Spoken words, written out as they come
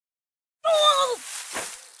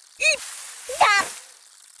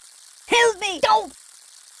me! Don't!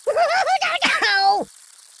 No!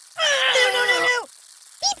 No! No!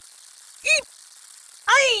 Beep! Beep!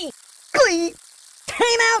 Aye! Glee!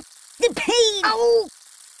 Time out! The pain! Oh!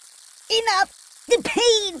 Enough! The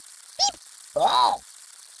pain! Beep! Oh!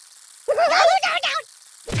 No!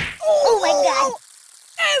 Oh my God!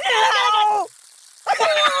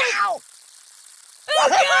 Oh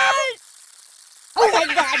God! Oh my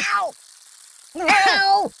God!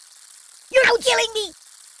 No! You're killing me!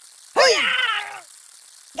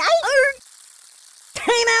 Guys?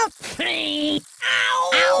 Time out!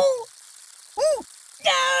 Ow! Ow! Ooh.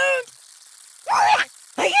 Don't! I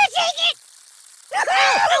can't take it! Ow!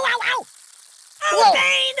 Ow! Ow! Ow! Oh, the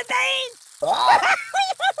pain! The pain! Oh.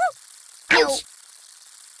 Ouch!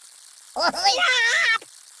 Oh,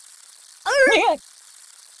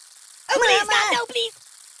 please, God, no, please!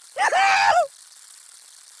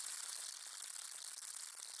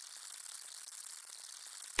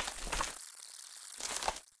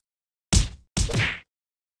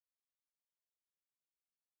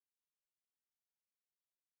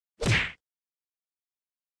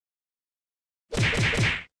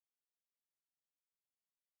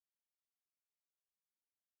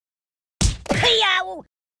 Yow!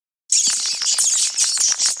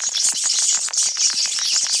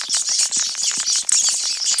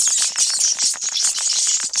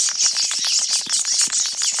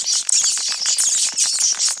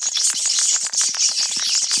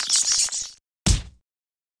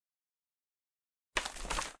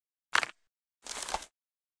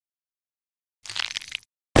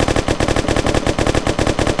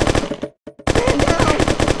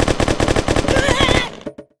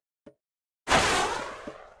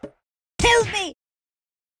 Help me!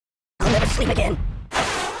 I'll never sleep again.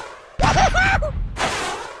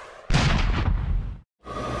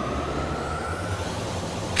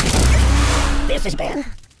 This is bad.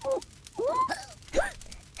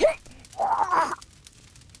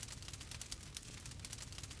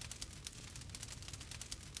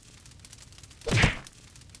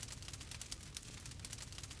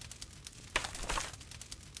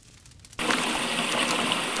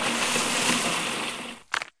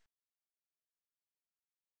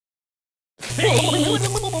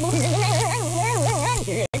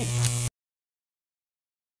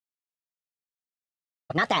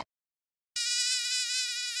 Not that.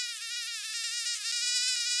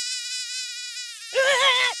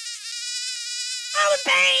 Oh, the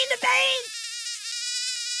pain, the pain!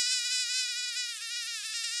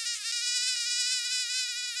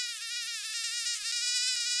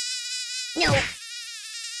 No.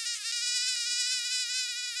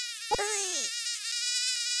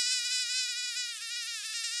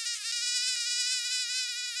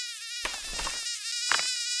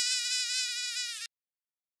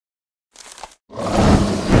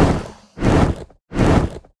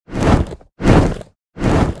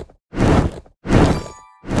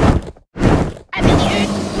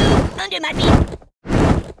 Under my feet.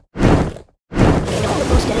 Hold the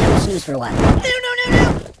post and let me snooze for a while. No!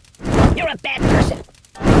 You're a bad person.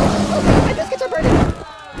 Oh, my biscuits are burning.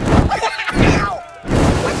 Ow!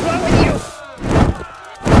 What's wrong with you?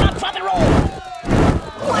 Stop, drop, and roll.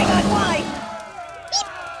 My God, why? Beep.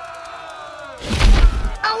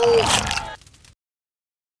 Oh!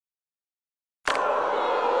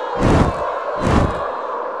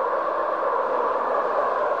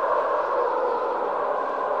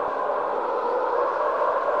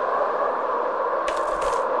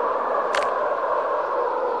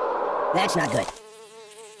 That's not good.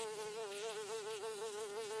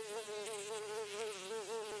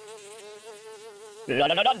 La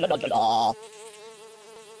la la la la la la.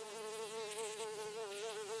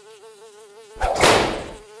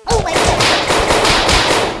 Oh my God!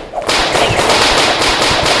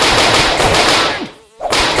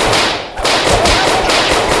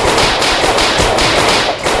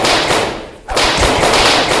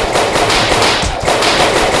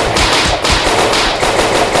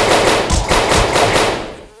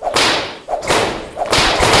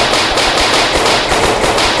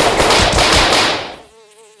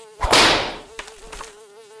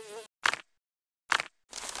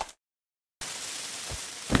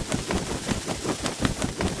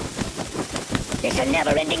 It's a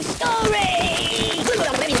never-ending story!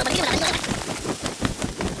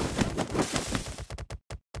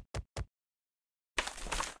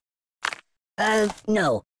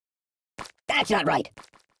 No. That's not right.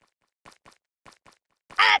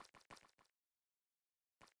 Ah!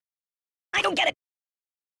 I don't get it!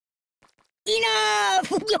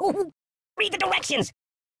 Enough! Read the directions!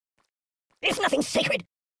 There's nothing sacred!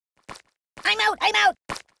 I'm out!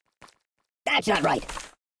 That's not right.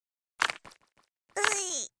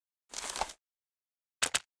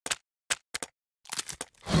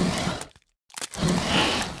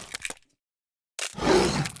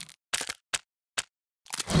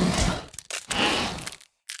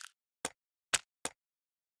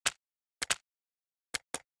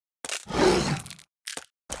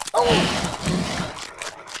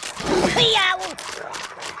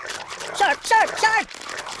 Sharp, sharp, sharp!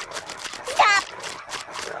 Stop!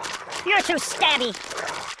 You're too stabby.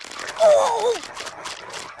 Ooh!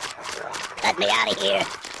 Cut me out of here.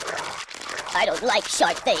 I don't like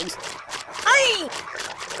sharp things. Aye!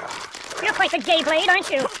 You're quite the gay blade, aren't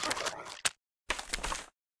you?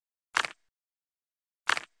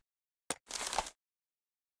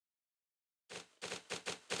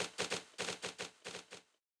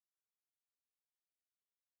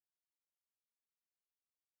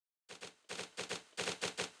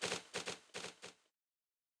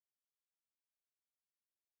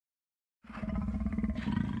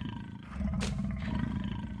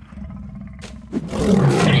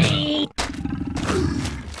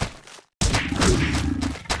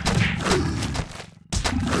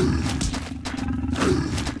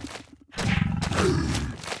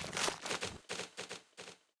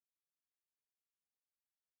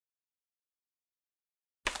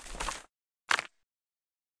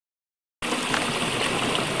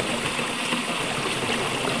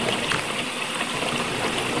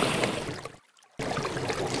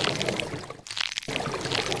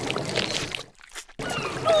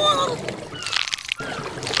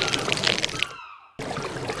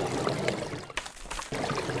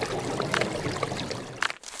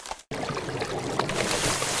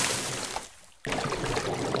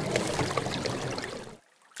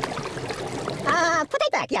 Put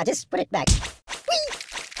it back. Yeah, just put it back. Whee!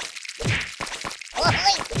 Oh,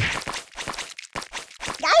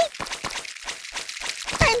 guy?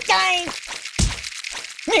 I'm dying!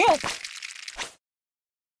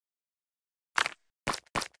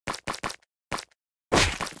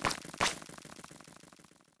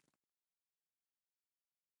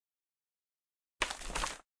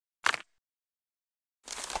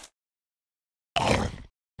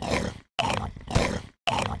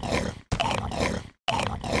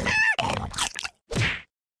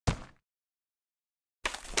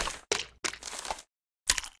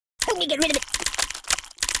 Help me get rid of it.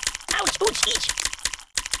 Ouch, ouch, each.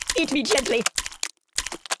 Eat me gently.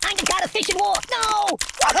 I'm the god of fish and war. No!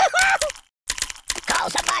 Call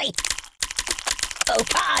somebody. Oh,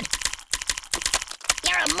 Pod.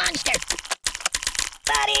 You're a monster.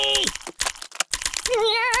 Buddy!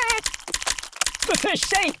 For fish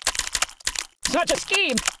sake! Such a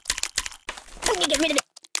scheme! Help me get rid of it.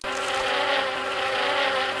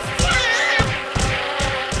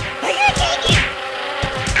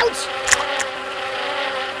 Ouch!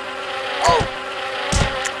 Oh!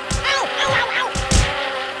 Ow! Ow! Ow!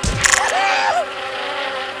 Ow!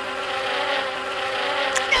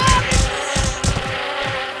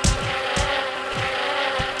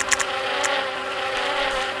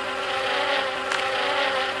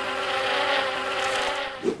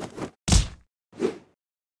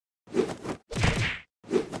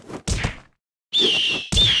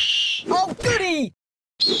 Oh, goody!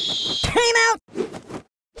 Time out!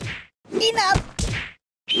 Enough!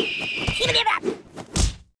 Give it up!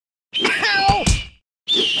 Ow!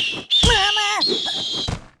 Mama!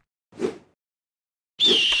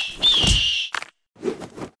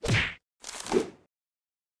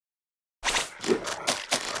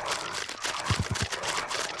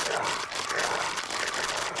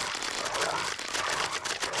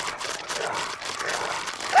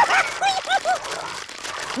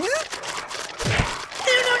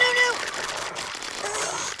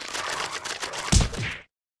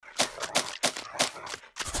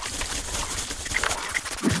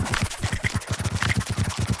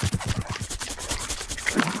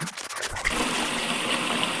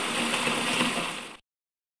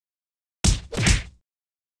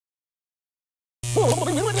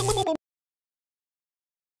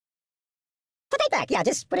 Put it back. Yeah,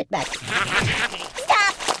 just put it back.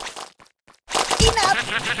 Stop! Enough!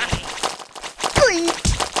 Please!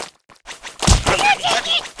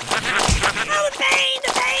 Oh, the pain!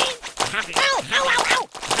 The pain! Ow! Ow! Ow! Ow!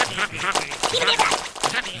 Give me that!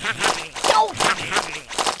 Don't!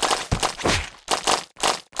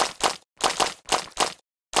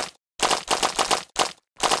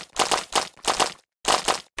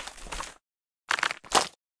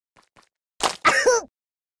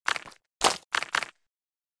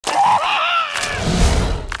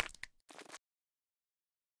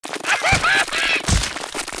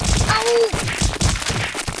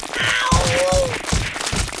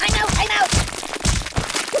 I'm out!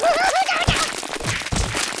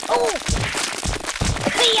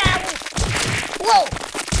 Whoa!